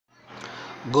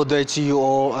Good day to you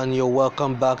all, and you're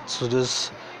welcome back to this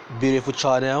beautiful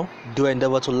channel. Do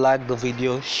endeavor to like the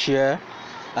video, share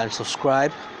and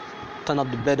subscribe. Turn on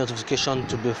the bell notification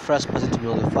to be the first person to be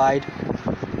notified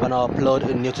when I upload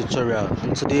a new tutorial.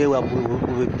 And today we'll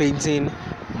be painting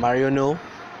Mariano,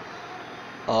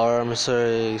 or he's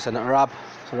a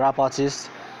rap artist,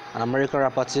 an American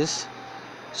rap artist.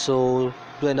 So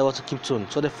do endeavor to keep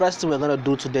tuned. So the first thing we're gonna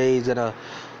do today is we're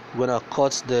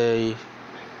gonna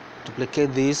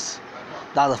duplicate this.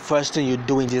 That's the first thing you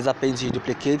do in laser painting. You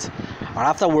duplicate, and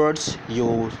afterwards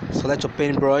you select your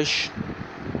paintbrush.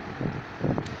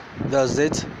 That's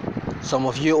it. Some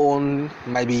of you own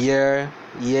might be here,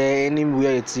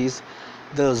 anywhere it is.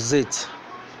 That's it.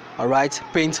 Alright,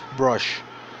 paintbrush.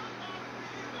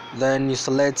 Then you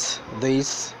select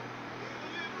this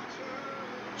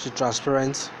to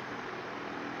transparent.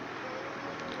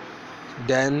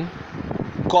 Then,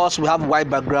 because we have white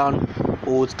background,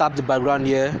 we'll tap the background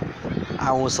here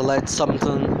and we'll select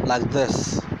something like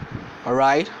this.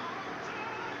 Alright,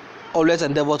 always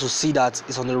endeavor to see that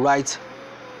it's on the right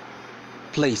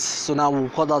place. So now we'll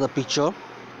cut out the picture.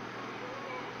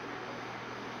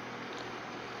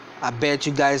 I bet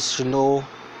you guys should know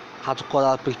how to cut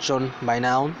out picture by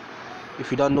now.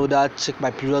 If you don't know that, check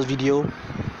my previous video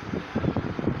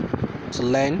to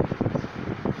learn.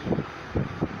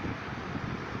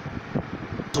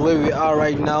 So where we are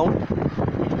right now,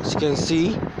 as you can see,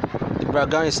 the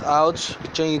background is out.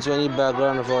 Change it to any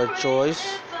background of our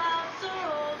choice.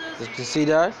 You can see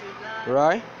that,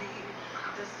 right?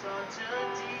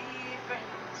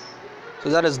 So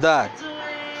that is that.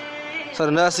 So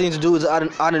the next thing to do is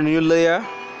add a new layer.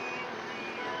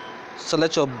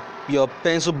 Select your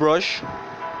pencil brush.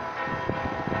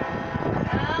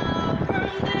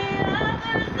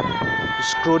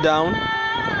 Scroll down.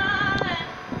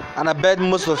 And I bet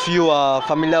most of you are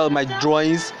familiar with my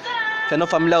drawings. If you're not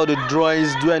familiar with the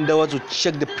drawings, do endeavor to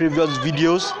check the previous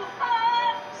videos.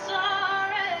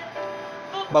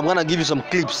 But I'm gonna give you some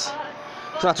clips.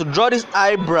 So now to draw this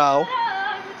eyebrow,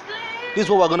 this is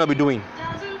what we're gonna be doing.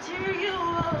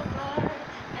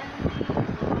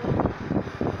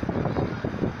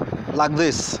 Like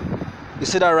this. You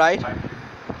see that, right?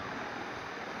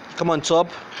 Come on top.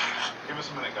 Give us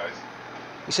a minute, guys.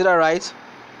 You see that, right?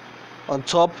 On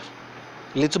top,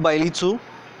 little by little.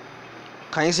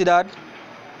 Can you see that?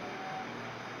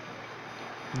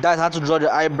 That's how to draw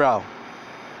the eyebrow.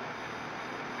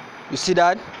 You see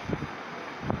that?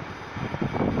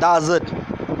 That's it.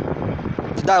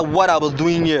 That's what I was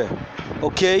doing here.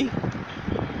 Okay?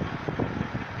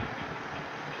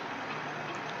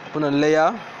 Open a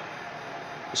layer.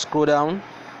 Scroll down.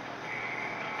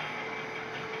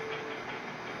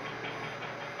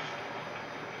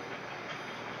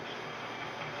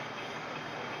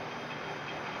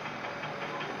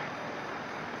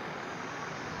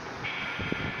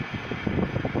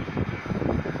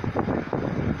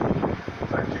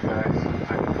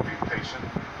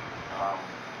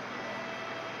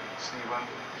 Stephen,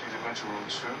 she's going to room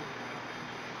 2.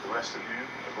 The rest of you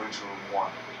are going to room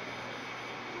 1.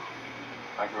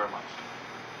 Thank you very much.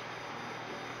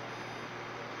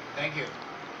 Thank you.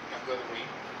 I'm going to read.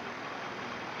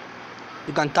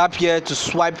 You can tap here to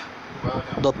swipe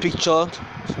the picture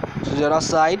to the other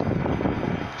side,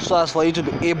 so as for you to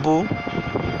be able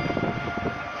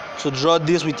to draw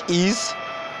this with ease.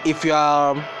 If you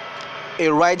are a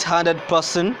right-handed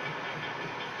person,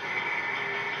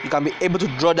 you can be able to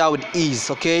draw that with ease.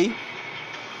 Okay?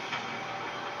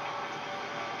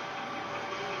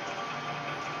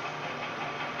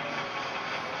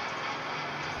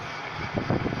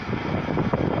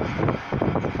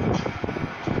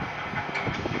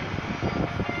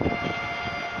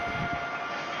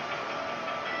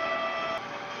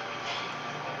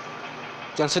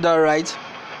 Consider right.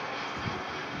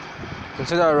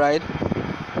 Consider right.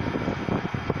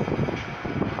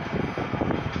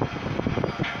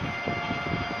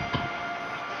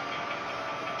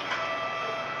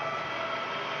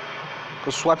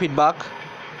 To swap it back.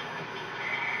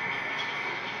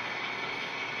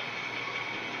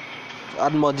 To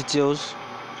add more details.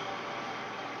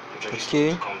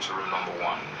 Okay. Come to room number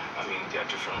 1. I mean, there are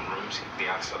different rooms. They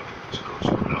asked other people to go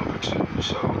to room number 2.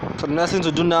 So the next thing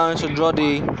to do now is to draw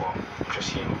the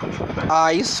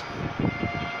eyes.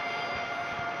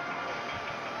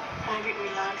 I'm a bit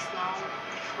relaxed now.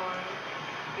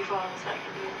 Before I was like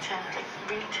really tense,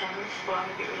 but I'm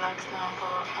a bit relaxed now.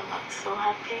 But I'm not so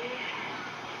happy.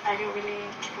 I didn't really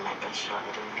give my best shot.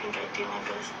 I don't think I did my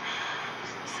best.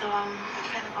 So I'm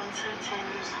kind of uncertain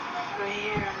right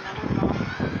here, and I don't know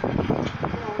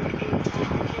what it is.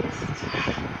 I'm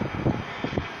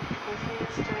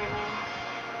confused right now.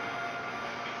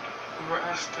 were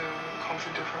asked to come to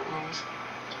different rooms,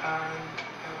 and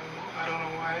I don't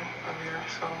know why I'm here.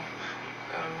 So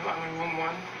I'm in room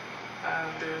 1, and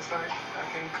there's like I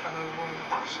think another room.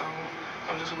 So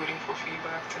I'm just waiting for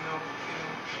feedback to know,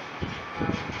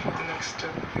 what the next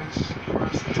step is for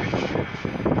us to take.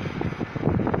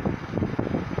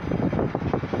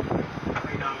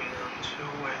 Right now I'm in room 2,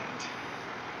 and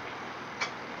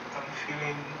I'm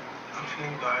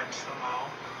feeling bad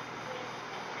somehow.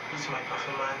 Due to my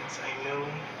performance, I know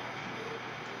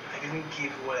I didn't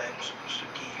give what I'm supposed to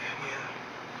give. Yeah.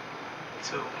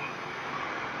 So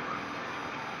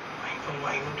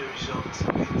I know the results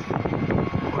of it.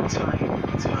 But it's fine.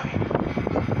 It's fine.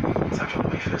 It's actually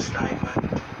my first time,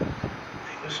 and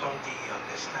I know someday on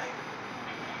this time.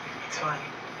 It's fine.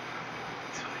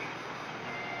 It's fine.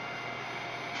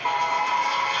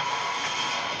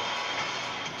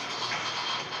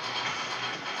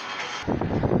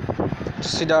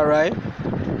 See that, right?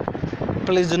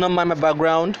 Please do not mind my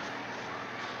background.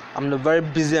 I'm in a very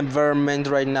busy environment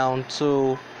right now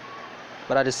too,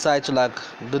 but I decided to like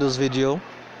do this video.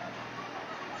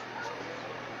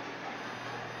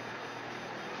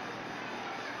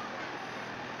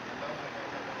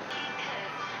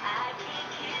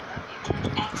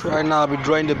 Right now I'll be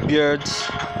drawing the beards.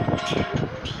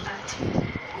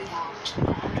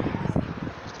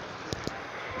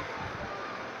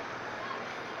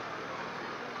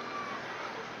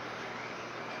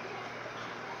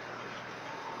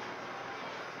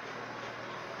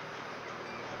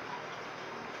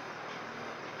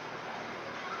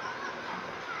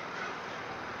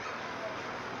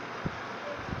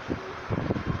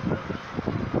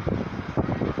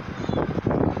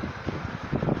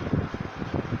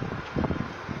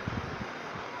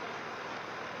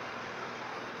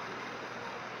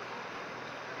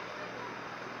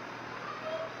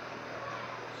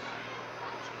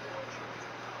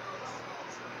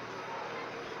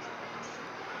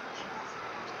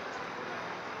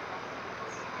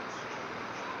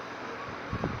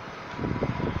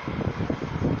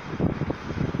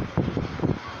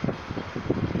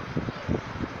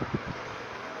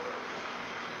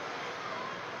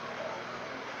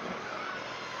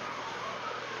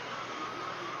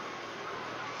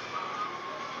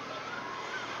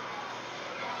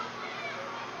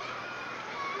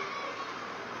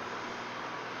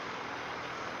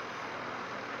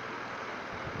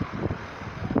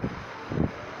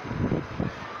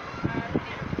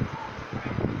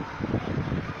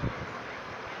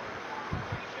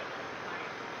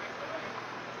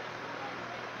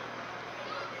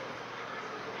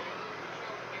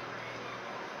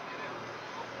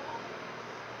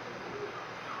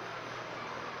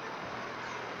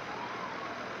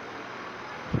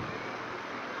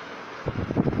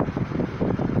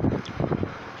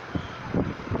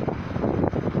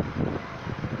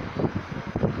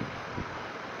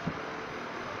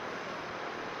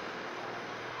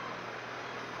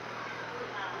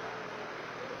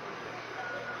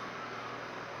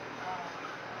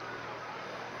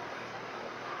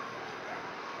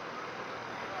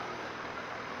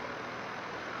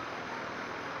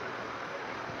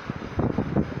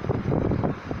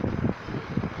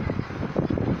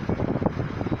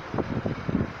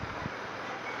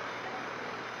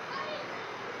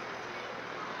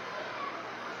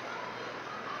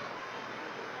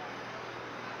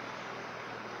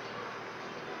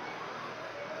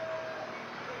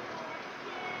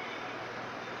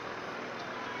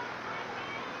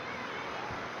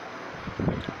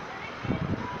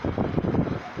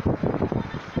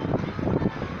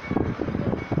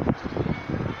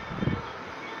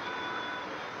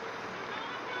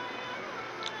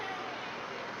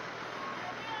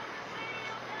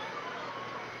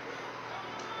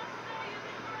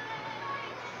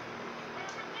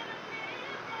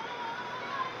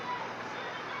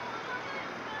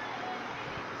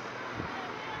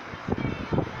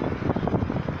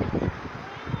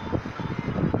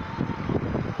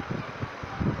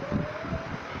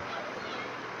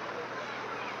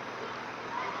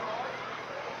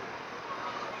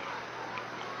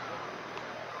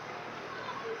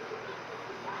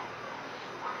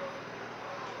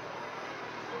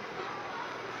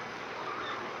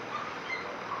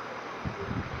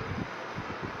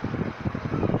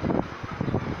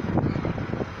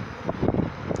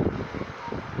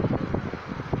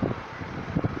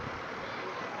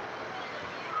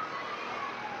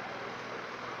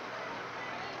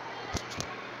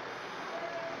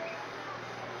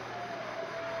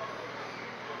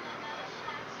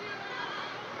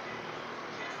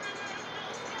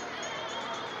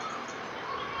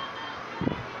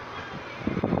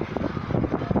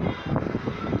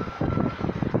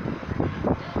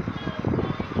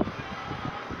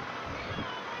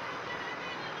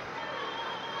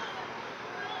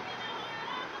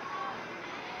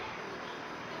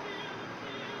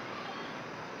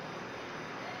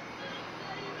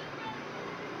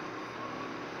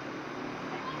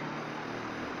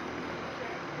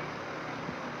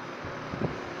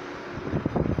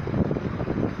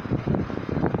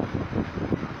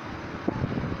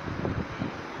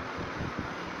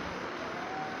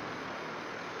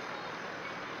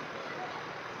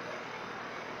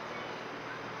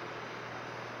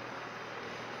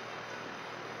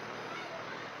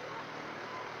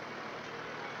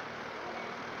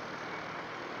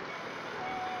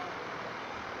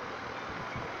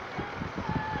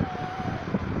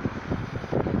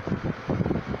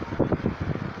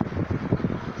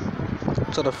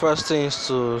 So the first thing is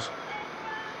to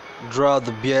draw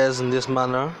the bears in this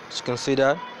manner, as you can see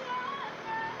that.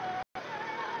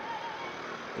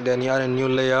 Then you add a new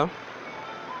layer.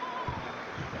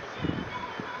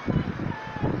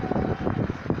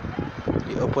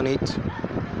 You open it,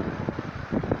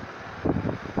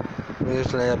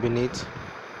 next layer beneath.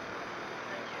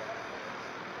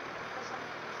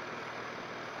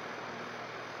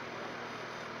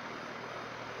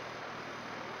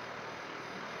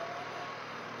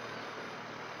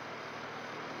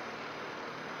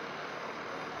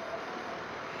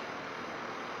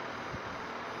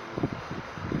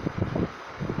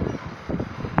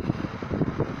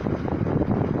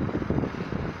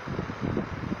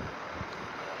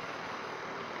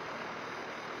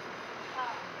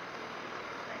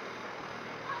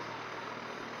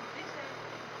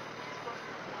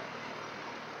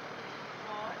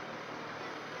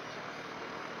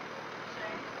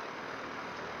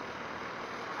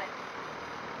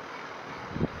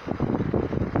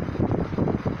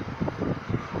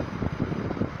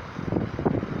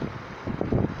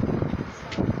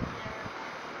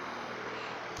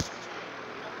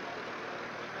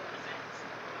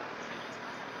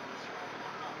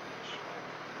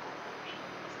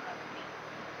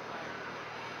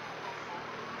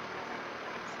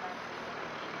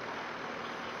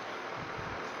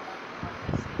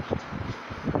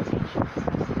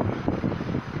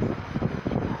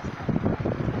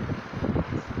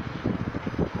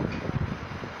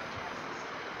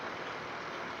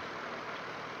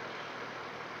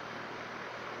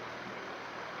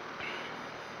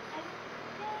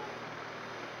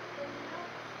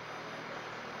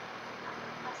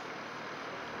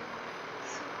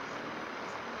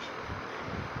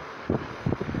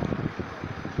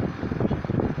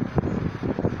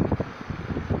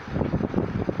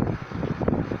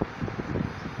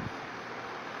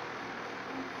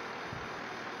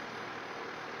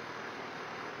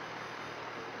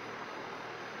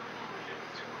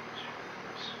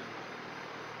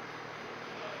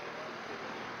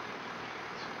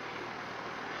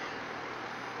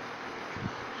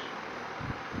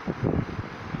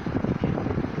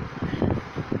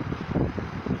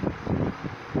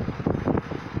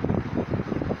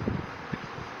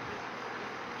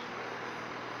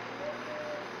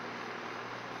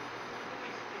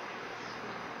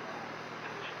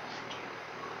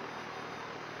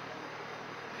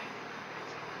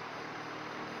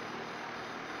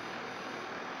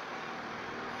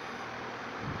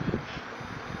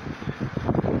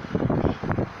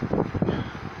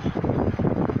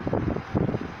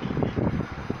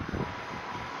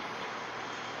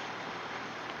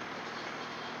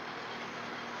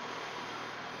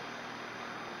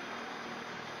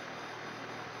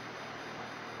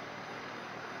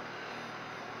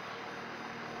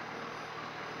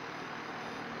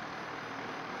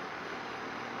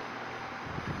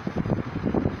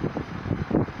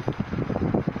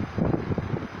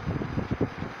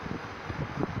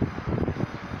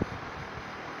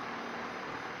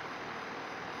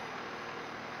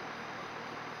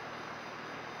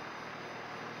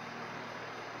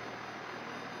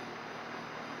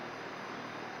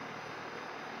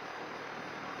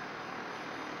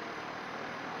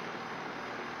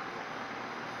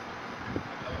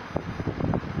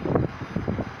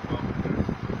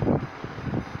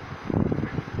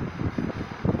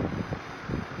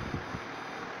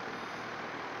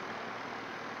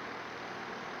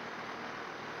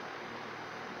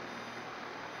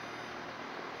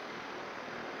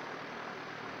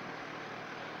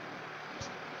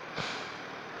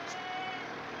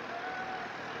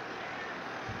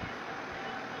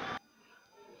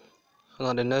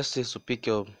 Now the next is to pick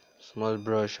your small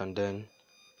brush and then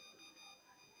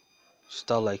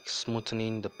start like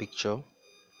smoothing the picture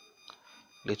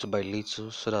little by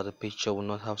little so that the picture will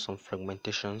not have some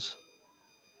fragmentations.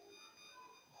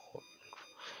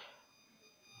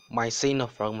 My saying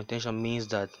of fragmentation means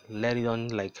that let it on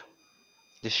like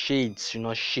the shades should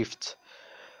not shift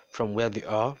from where they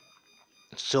are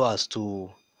so as to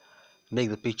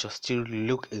make the picture still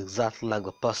look exactly like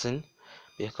the person,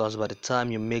 because by the time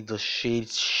you make the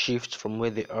shades shift from where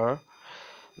they are,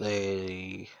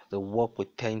 the work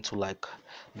would tend to like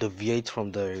deviate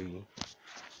from the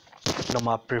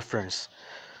normal preference,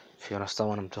 if you understand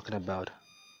what I'm talking about.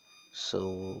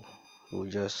 So we'll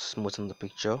just smoothen the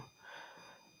picture.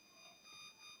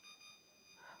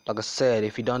 Like I said,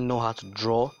 if you don't know how to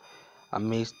draw, I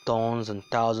made tons and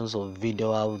thousands of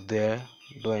video out there.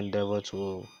 Do endeavor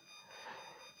to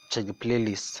check the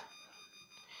playlist.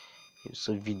 You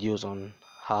see videos on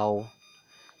how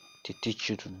to teach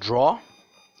you to draw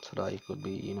so that you could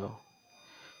be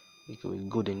it will be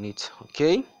good in it.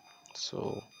 Okay,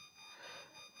 so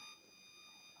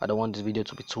I don't want this video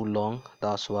to be too long.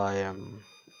 That's why I'm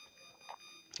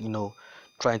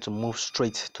trying to move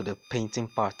straight to the painting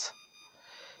part.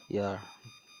 Yeah,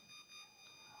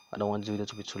 I don't want this video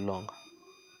to be too long.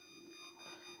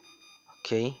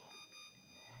 Okay,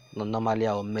 now normally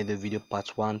I'll make the video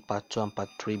part 1, part 2 and part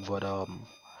 3, but I'll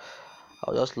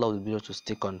just love the video to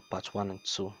stick on part 1 and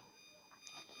 2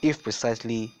 if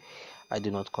precisely I do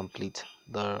not complete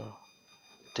the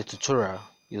tutorial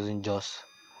using just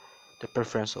the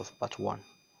preference of part 1.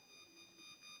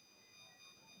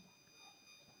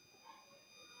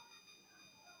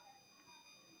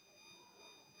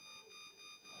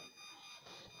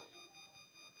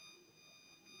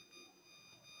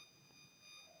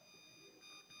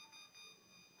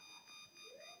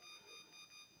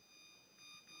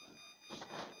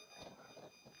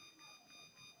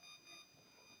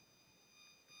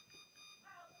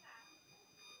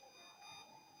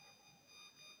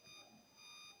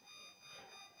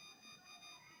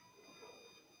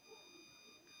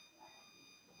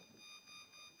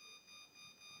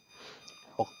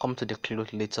 I'll come to the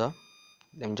cloth later.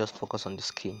 Let me just focus on the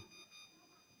skin.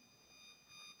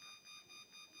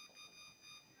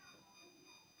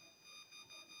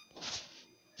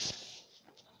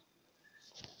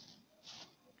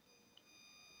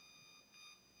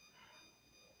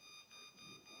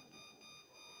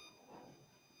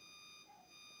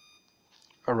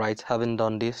 Alright, having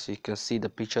done this, you can see the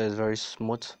picture is very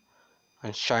smooth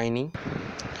and shiny.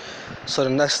 So the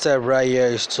next step right here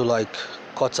is to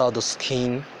cut out the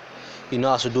skin. You know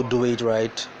how to do it,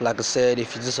 right? Like I said,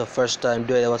 if this is your first time,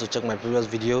 do ever to check my previous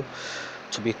video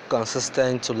to be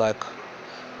consistent, to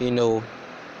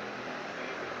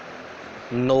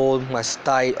know my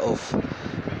style of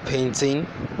painting.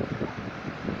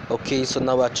 Okay, so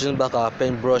now we're choosing back our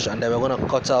paintbrush, and then we're gonna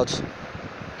cut out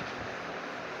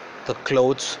the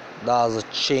clothes, that's the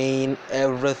chain,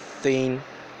 everything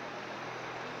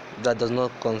that does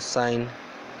not concern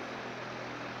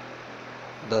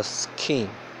the skin.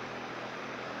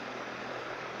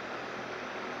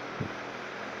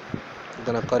 I'm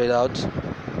gonna cut it out.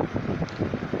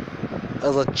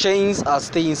 As the chains are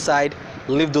stay inside,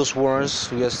 leave those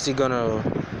ones. We are still gonna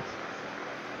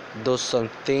do some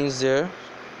things there.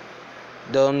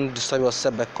 Don't disturb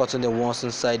yourself by cutting the ones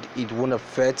inside. It won't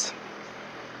affect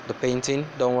the painting.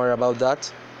 Don't worry about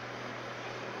that.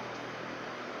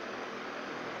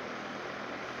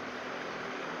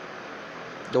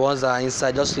 The ones that are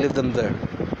inside, just leave them there.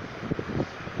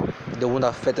 They won't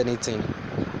affect anything.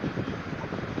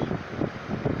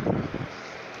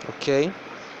 Okay.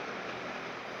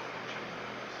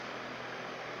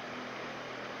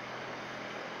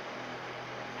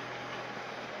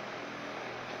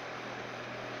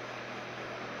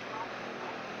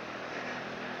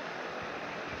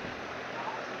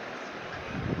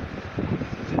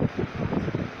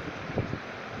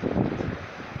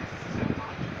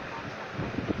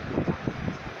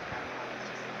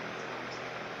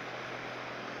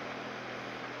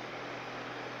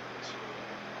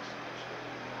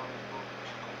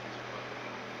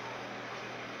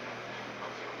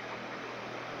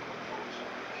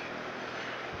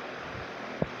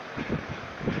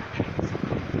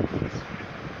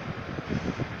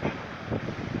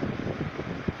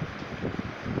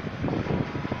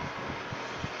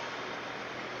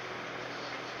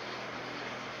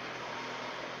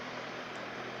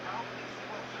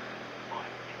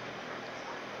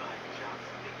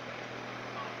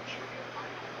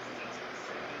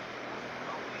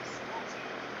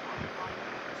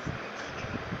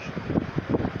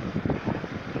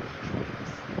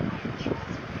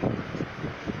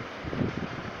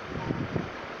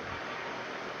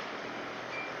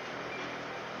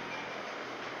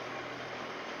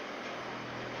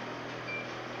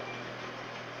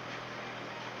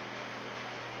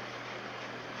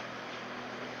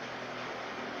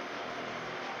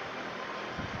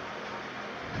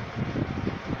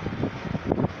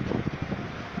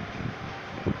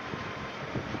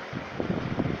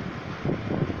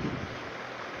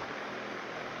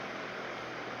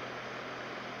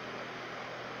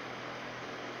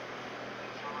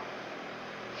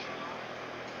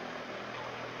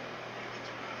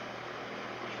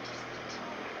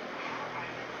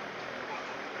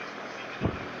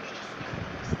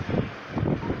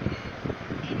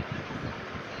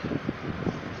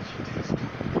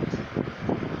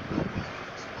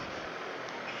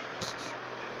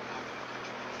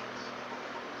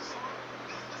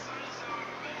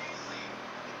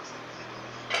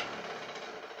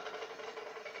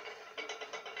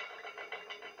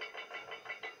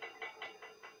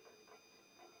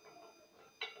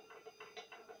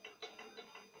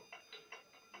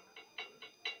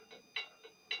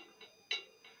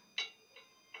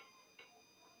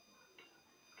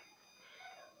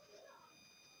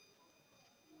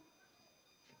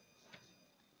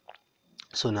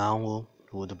 So now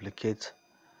we'll duplicate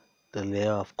the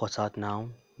layer of cutout. Now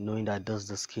knowing that this is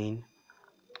the skin,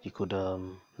 you could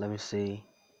let me see,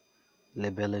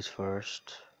 label it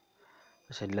first.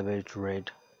 I said label it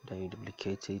red, then you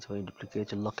duplicate it. When you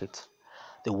duplicate it, lock it.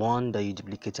 The one that you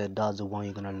duplicated, that's the one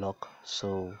you're gonna lock.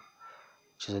 So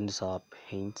choosing this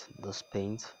paint, this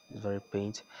paint is very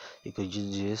paint. You could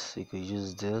use this, you could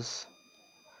use this,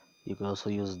 you can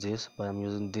also use this, but I'm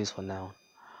using this for now.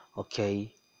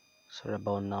 Okay, sorry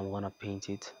about now. I'm gonna paint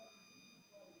it.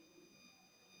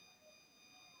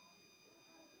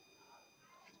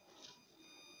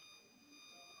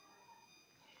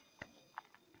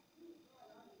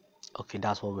 Okay,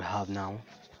 that's what we have now.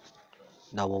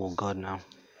 That's what we got now.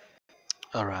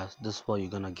 Alright, this is what you're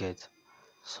gonna get.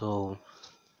 So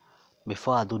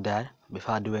before I do that,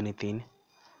 before I do anything,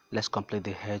 let's complete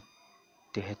the head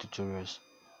tutorials.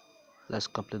 Let's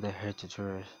complete the head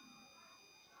tutorials.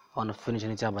 I want to finish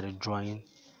anything about the drawing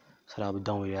so that I'll be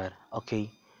done with that.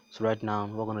 Okay, so right now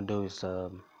what we're gonna do is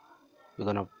we're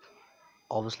gonna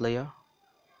off this layer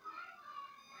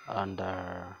and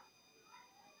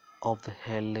off the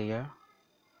hair layer.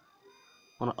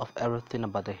 Wanna off everything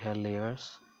about the hair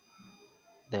layers.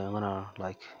 Then I'm gonna,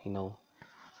 like,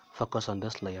 focus on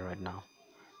this layer right now.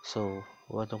 So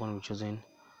what I'm gonna be choosing,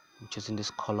 I'm choosing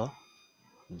this color,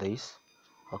 this.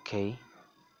 Okay,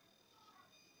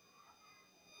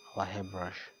 our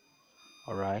hairbrush.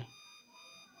 Alright,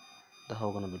 that's how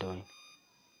we're gonna be doing.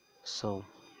 So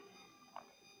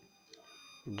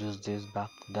just this back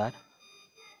to that,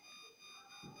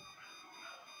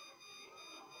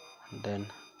 and then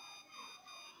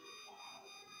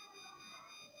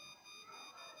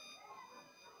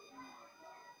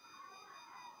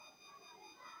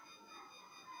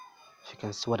you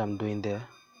can see what I'm doing there.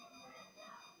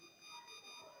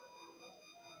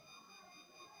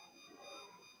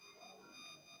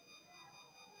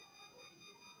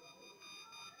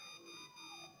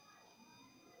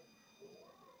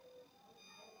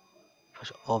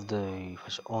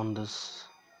 Push on this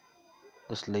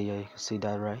layer, you can see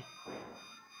that, right?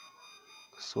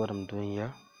 That's what I'm doing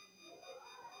here,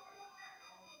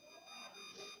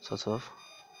 sort of.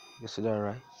 You can see that,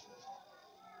 right?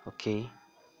 Okay,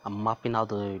 I'm mapping out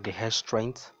the hair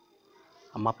strength.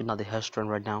 I'm mapping out the hair strength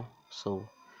right now. So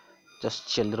just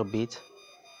chill a little bit,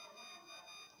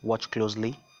 watch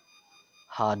closely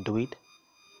how I do it.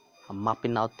 I'm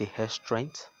mapping out the hair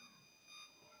strength.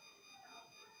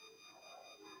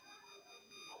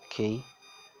 Okay,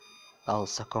 that was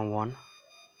the second one.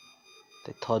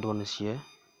 The third one is here.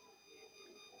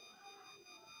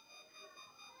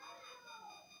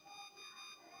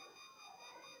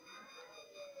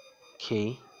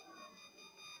 Okay,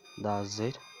 that's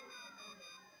it.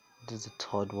 This is the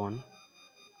third one.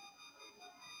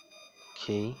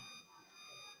 Okay,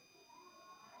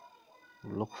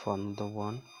 look for another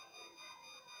one.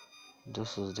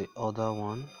 This is the other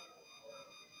one.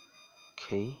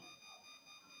 Okay,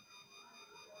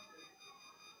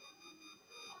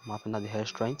 mapping out the hair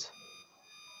strength.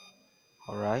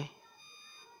 Alright, if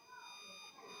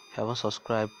you haven't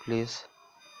subscribed, please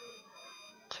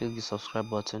click the subscribe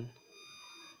button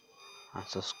and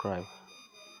subscribe.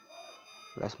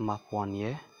 Let's map one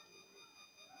here.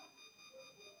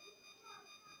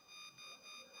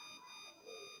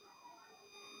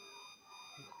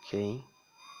 Okay,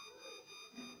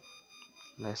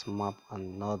 let's map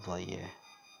another here.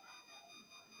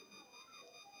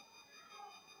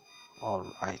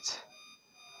 Alright,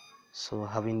 so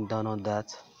having done all that,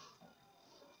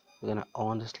 we're gonna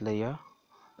on this layer,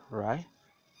 right?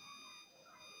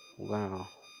 We're gonna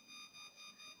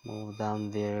move down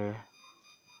there,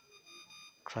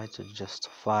 try to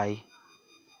justify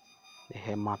the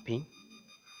hair mapping.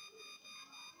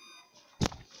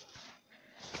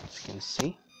 As you can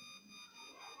see,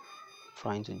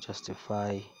 trying to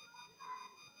justify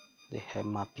the hair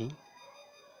mapping.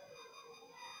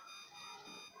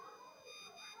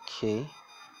 Okay,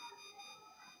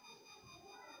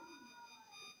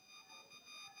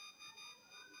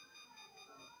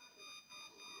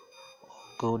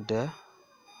 go there.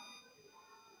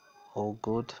 All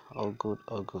good, all good,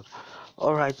 all good.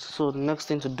 All right, so the next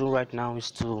thing to do right now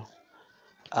is to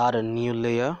add a new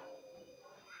layer.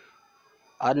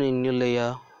 Adding a new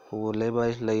layer, we will label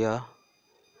it layer,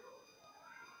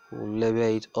 we'll label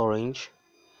it orange.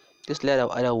 This layer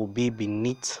either will be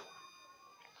beneath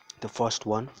the first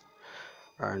one,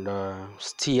 and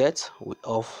still yet we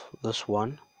off this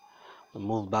one, we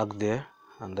move back there,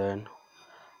 and then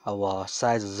our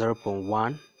size is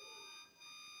 0.1,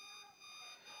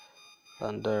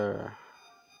 and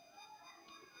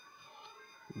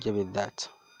give it that,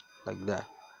 like that.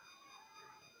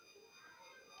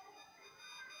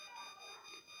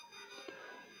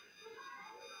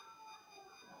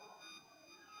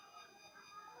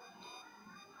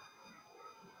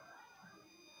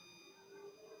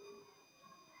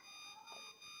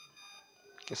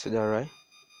 You see that, right?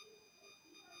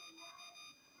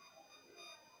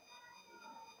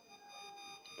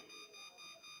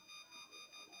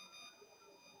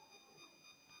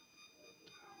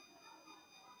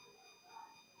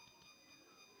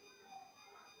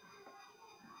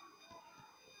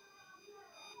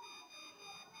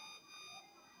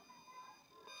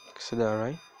 You see that,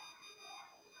 right?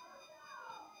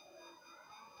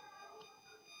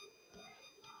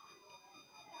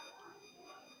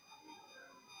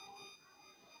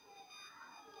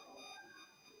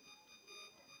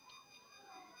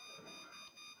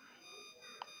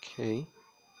 Okay.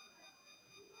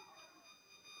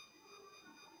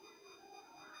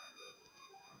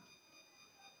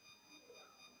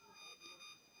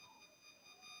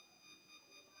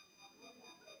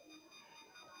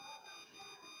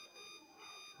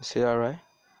 You see that, right?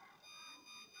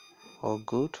 All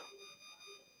good.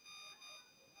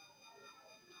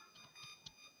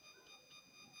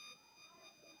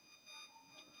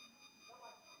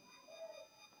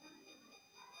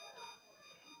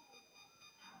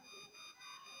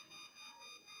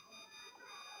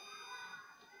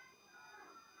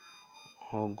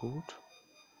 All good.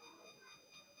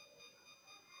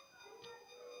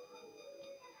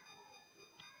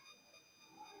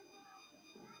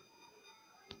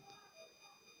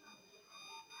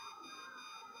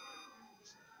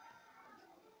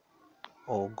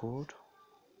 All good.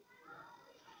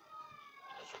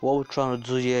 So what we're trying to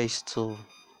do here is to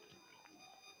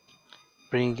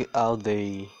bring out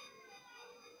the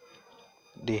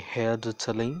hair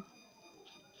detailing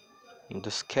in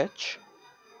the sketch.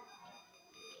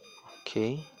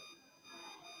 Okay,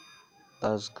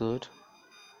 that's good.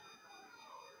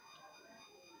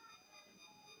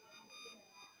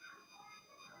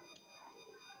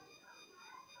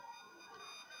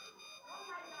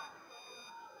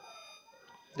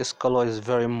 This color is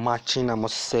very matching, I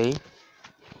must say.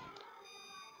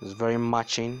 It's very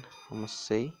matching, I must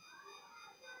say.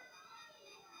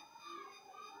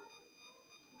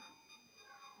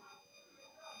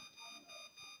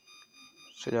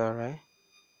 See that, right?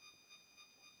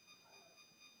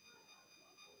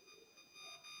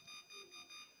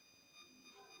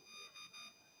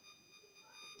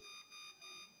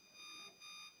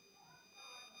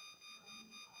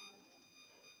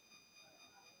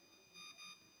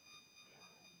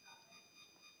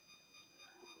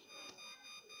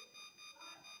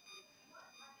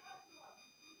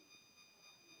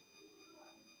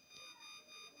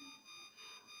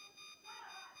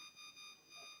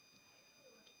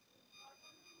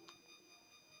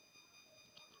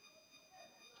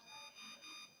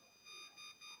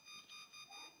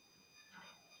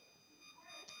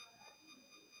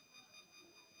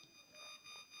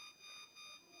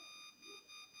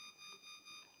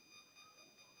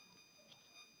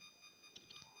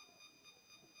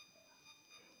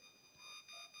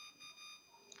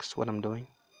 That's what I'm doing.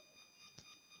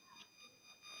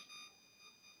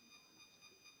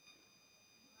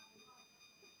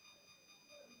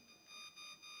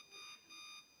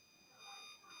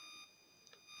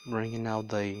 Bringing out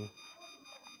the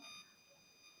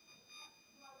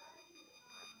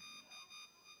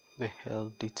hair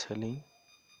detailing.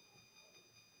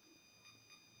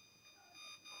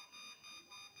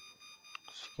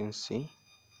 As you can see.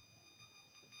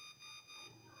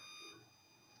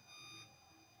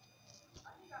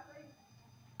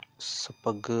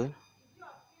 Super good.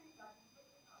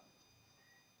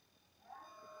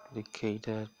 Duplicate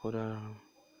that, put it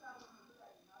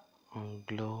on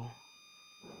glow.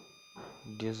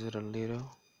 Reduce it a little.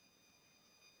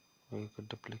 Or you could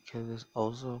duplicate this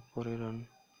also, put it on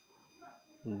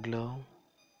glow.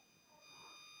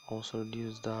 Also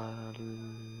reduce that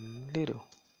a little.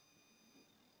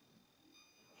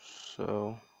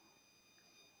 So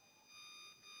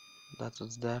that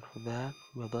is that for that.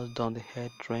 We have just done the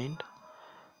head trained.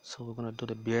 So we're gonna do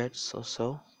the beards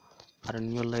also. Add a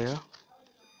new layer.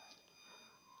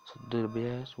 So to do the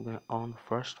beards, we're gonna on the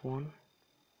first one.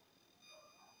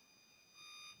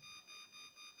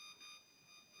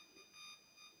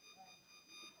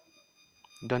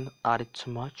 Don't add it too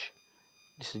much.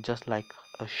 This is just like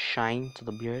a shine to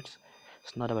the beards.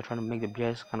 It's not that we're trying to make the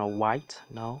beards kind of white.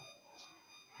 No,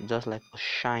 just like a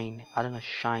shine, adding a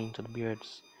shine to the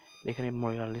beards, making it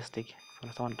more realistic. If you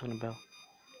understand what I'm talking about.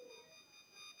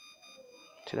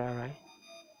 See that, right?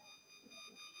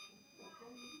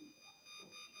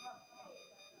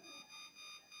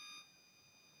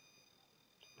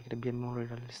 Make it a bit more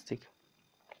realistic.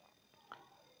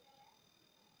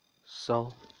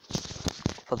 So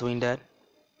for doing that,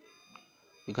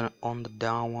 we're gonna on the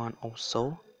down one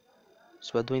also.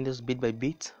 So we're doing this bit by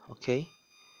bit, okay?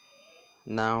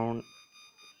 Now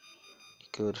you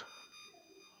could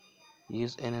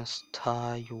use any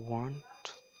style you want,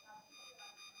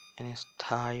 any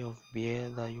style of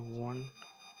beard that you want.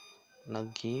 Now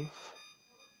give.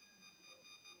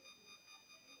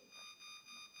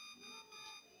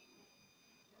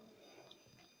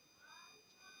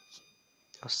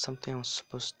 There's something I'm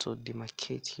supposed to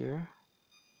demarcate here,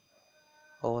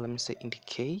 or let me say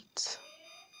indicate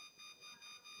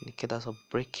as a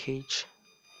breakage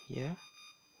here.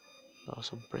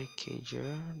 There's a breakage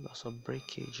here, there's a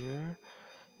breakage here,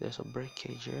 there's a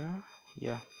breakage here.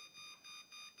 Yeah,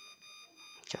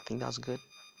 okay, I think that's good.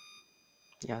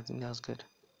 Yeah, I think that's good.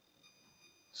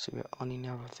 So we're owning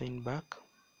everything back.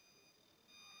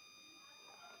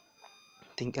 I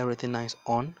think everything is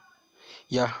on.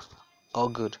 Yeah, all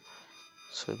good.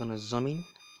 So we're gonna zoom in.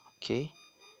 Okay,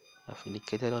 I've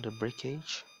indicated all the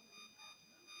breakage.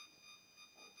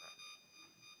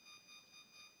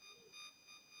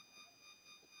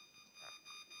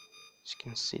 As you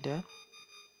can see that.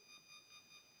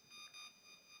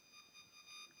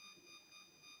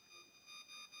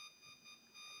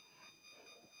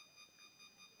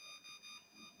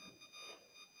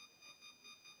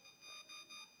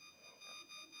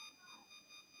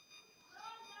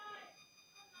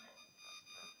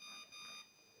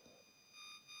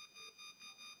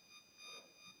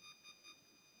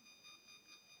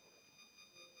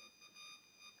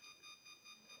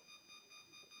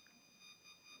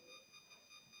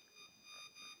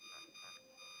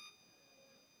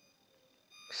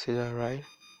 See that, right?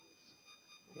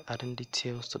 Adding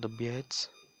details to the beards.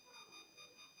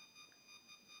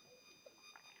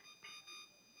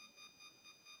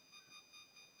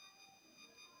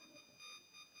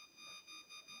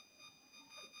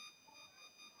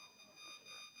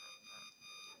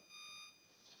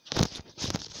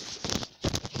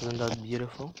 Isn't that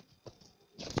beautiful?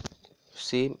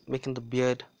 See, making the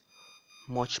beard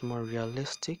much more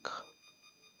realistic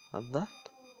like that.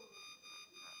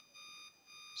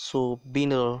 So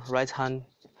being a right hand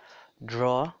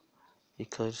drawer, you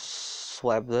could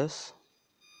swipe this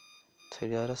to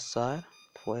the other side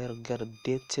for you to get a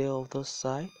detail of this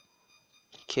side.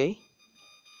 Okay,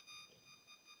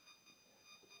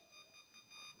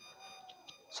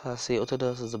 so I say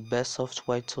Autodesk is the best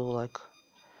software to like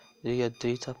do your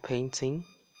data painting.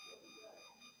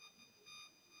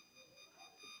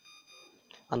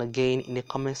 And again, in the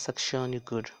comment section you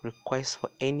could request for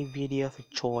any video of your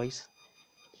choice,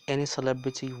 any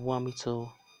celebrity you want me to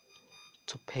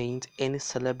paint, any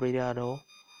celebrity at all.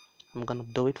 I'm gonna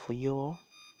do it for you all.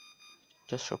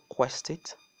 Just request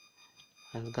it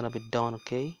and it's gonna be done.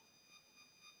 Okay,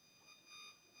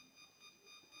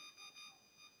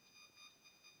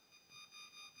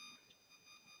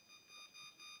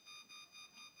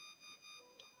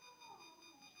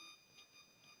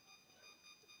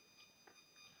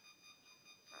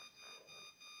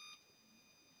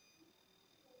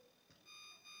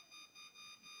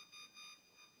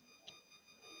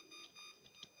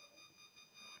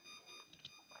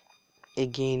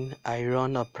 again I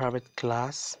run a private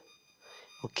class.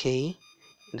 Okay,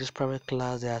 in this private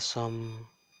class there's some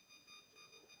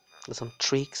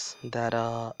tricks that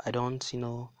I don't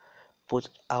put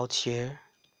out here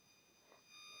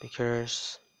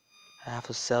because I have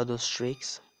to sell those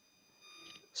tricks.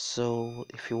 So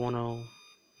if you want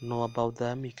to know about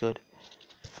them, you could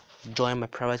join my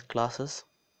private classes.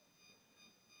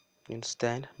 You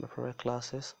understand? My private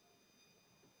classes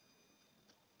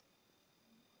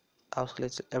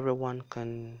outlets everyone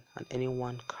can and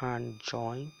anyone can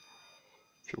join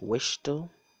if you wish to.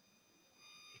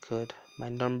 You could, my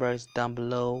number is down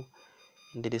below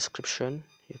in the description.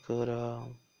 You could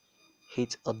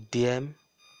hit a DM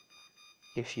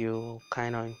if you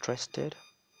kind of interested.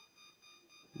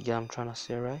 Yeah, I'm trying to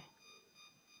say, right?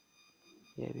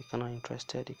 Yeah, if you're kind of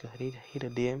interested, you could hit a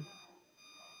DM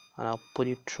and I'll put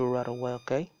you through right away.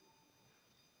 Okay,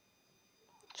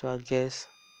 so I guess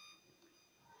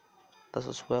this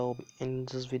is where we'll end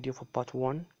this video for part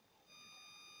 1.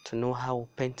 To know how we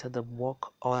painted the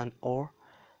work all and all,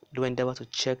 do endeavor to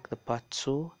check the part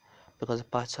 2, because the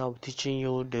part 2 I'll be teaching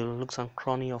you the looks and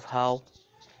cranny of how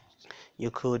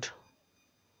you could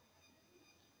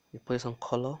put some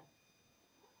color.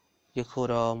 You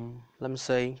could let me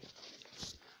say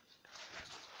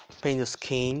paint the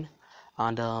skin,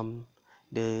 and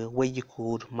the way you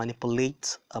could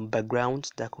manipulate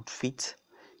backgrounds that could fit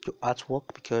your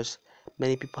artwork, because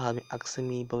many people have been asking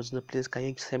me, but no, please can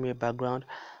you send me a background?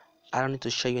 I don't need to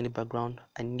show you any background.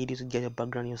 I need you to get your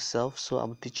background yourself. So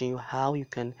I'm teaching you how you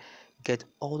can get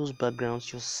all those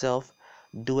backgrounds yourself,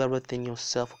 do everything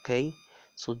yourself. Okay,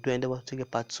 so do endeavor to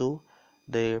get part 2.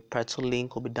 The part 2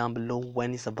 link will be down below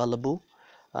when it's available,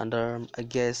 and I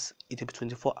guess it will be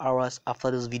 24 hours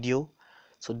after this video.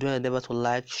 So do endeavor to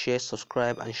like, share,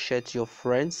 subscribe, and share to your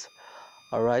friends.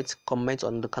 Alright, comment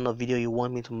on the kind of video you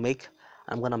want me to make.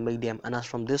 I'm gonna make them. And as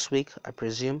from this week, I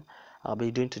presume I'll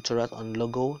be doing tutorials on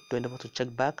logo. Do endeavor to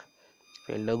check back. If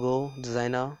you're a logo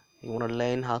designer, you want to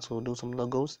learn how to do some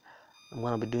logos, I'm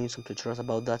gonna be doing some tutorials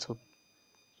about that, so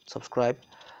subscribe.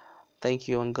 Thank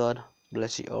you, and God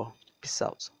bless you all. Peace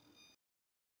out.